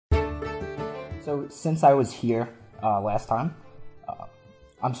So since I was here last time,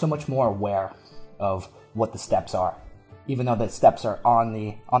 I'm so much more aware of what the steps are. Even though the steps are on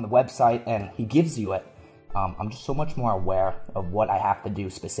the website and he gives you it, I'm just so much more aware of what I have to do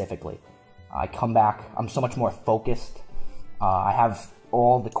specifically. I come back, I'm so much more focused. I have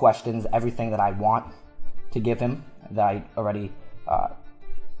all the questions, everything that I want to give him that I already,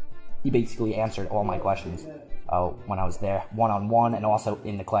 he basically answered all my questions when I was there, one-on-one and also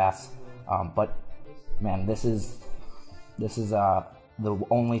in the class. But man, this is the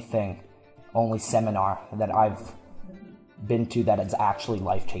only seminar that I've been to that is actually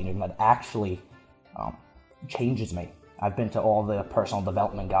life-changing, that actually changes me. I've been to all the personal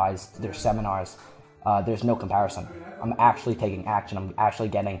development guys, their seminars. There's no comparison. I'm actually taking action. I'm actually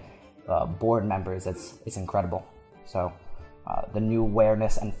getting board members. It's incredible. So the new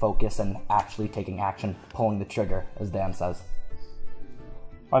awareness and focus and actually taking action, pulling the trigger, as Dan says.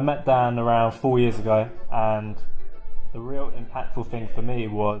 I met Dan around 4 years ago, and the real impactful thing for me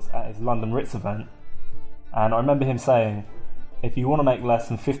was at his London Ritz event. And I remember him saying, if you want to make less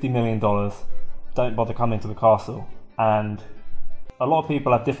than $50 million, don't bother coming to the castle. And a lot of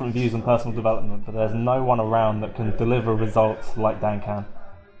people have different views on personal development, but there's no one around that can deliver results like Dan can.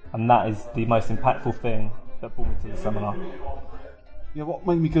 And that is the most impactful thing that brought me to the seminar. Yeah, what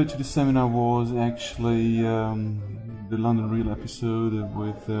made me go to the seminar was actually the London Real episode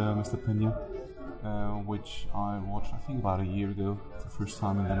with Mr. Peña, which I watched, I think, about a year ago for the first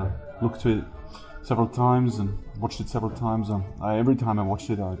time, and then I looked at it several times and watched it several times. Every time I watched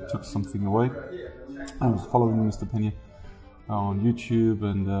it, I took something away. I was following Mr. Peña on YouTube,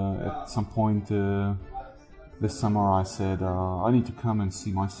 and at some point this summer I said I need to come and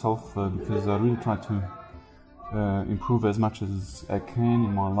see myself because I really try to improve as much as I can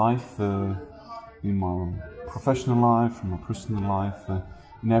in my life, in my professional life, in my personal life,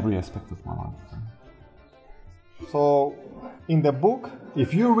 in every aspect of my life. So in the book,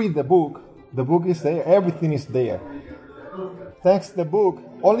 if you read the book is there, everything is there. Thanks to the book,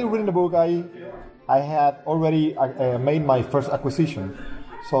 only reading the book, I had already made my first acquisition.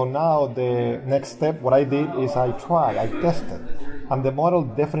 So now the next step, what I did is I tested, and the model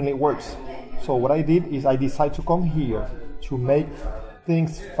definitely works. So what I did is I decided to come here to make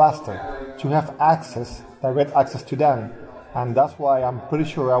things faster, to have direct access to them. And that's why I'm pretty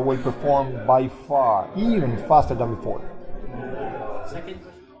sure I will perform by far, even faster than before.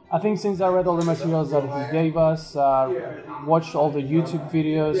 I think since I read all the materials that he gave us, watched all the YouTube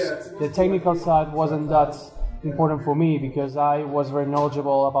videos, the technical side wasn't that important for me because I was very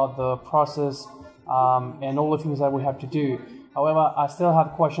knowledgeable about the process and all the things that we have to do. However, I still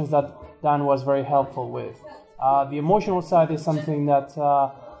have questions that Dan was very helpful with. The emotional side is something that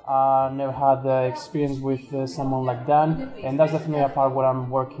I never had the experience with someone like Dan, and that's definitely a part what I'm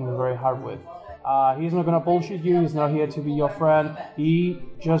working very hard with. He's not gonna bullshit you, he's not here to be your friend, he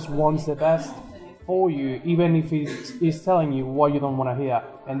just wants the best for you, even if he's telling you what you don't want to hear.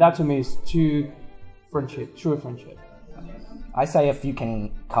 And that to me is true friendship. I say if you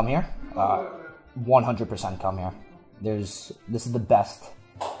can come here, 100% come here. This is the best.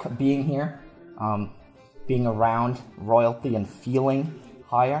 Being here, being around royalty and feeling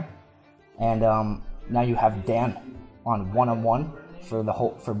higher, and now you have Dan on one-on-one for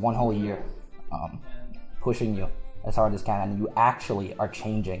one whole year, pushing you as hard as can, and you actually are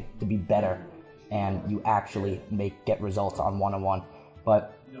changing to be better, and you actually get results on one-on-one.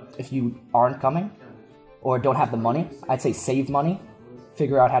 But if you aren't coming or don't have the money, I'd say save money,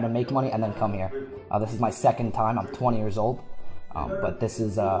 figure out how to make money, and then come here. This is my second time. I'm 20 years old. But this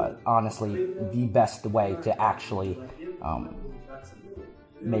is honestly the best way to actually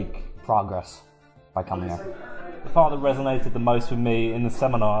make progress by coming here. The part that resonated the most with me in the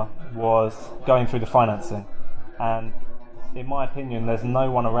seminar was going through the financing. And in my opinion, there's no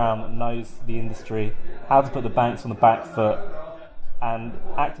one around that knows the industry, how to put the banks on the back foot, and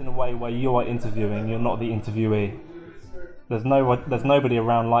act in a way where you are interviewing, you're not the interviewee. There's nobody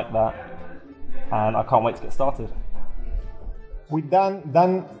around like that, and I can't wait to get started. With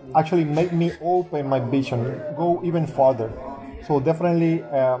Dan actually made me open my vision, go even farther. So definitely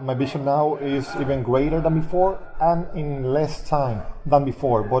my vision now is even greater than before and in less time than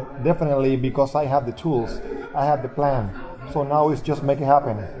before. But definitely because I have the tools, I have the plan. So now it's just make it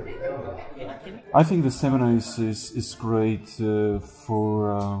happen. I think the seminar is great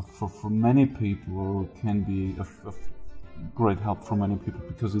for many people. It can be of great help for many people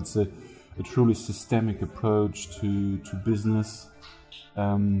because it's a truly systemic approach to business,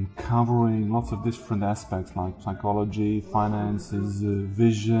 covering lots of different aspects like psychology, finances,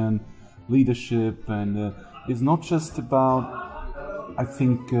 vision, leadership, and it's not just about, I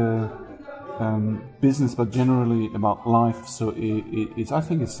think, business, but generally about life. So I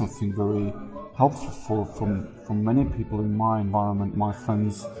think it's something very helpful for many people in my environment, my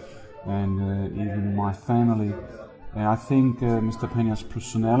friends, and even my family. And I think Mr. Peña's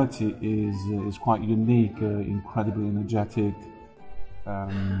personality is quite unique, incredibly energetic,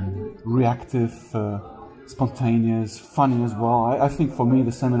 reactive, spontaneous, funny as well. I think for me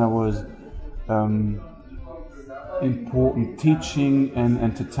the seminar was important, teaching and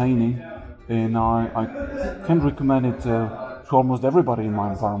entertaining, and I can recommend it to almost everybody in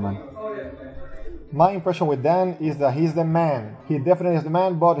my environment. My impression with Dan is that he's the man. He definitely is the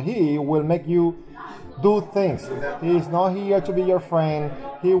man, but he will make you do things. He is not here to be your friend.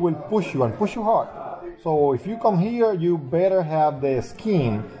 He will push you and push you hard. So if you come here, you better have the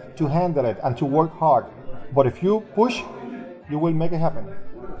scheme to handle it and to work hard. But if you push, you will make it happen.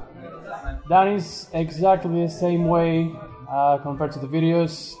 Dan is exactly the same way compared to the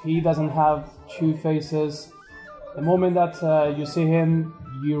videos. He doesn't have two faces. The moment that you see him,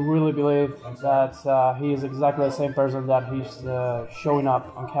 you really believe that he is exactly the same person that he's showing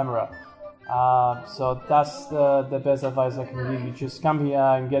up on camera. So that's the best advice I can give you. Just come here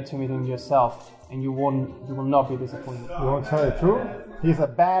and get to meet him yourself, and you will not be disappointed. You want to tell the truth? He's a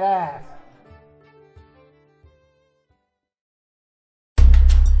badass.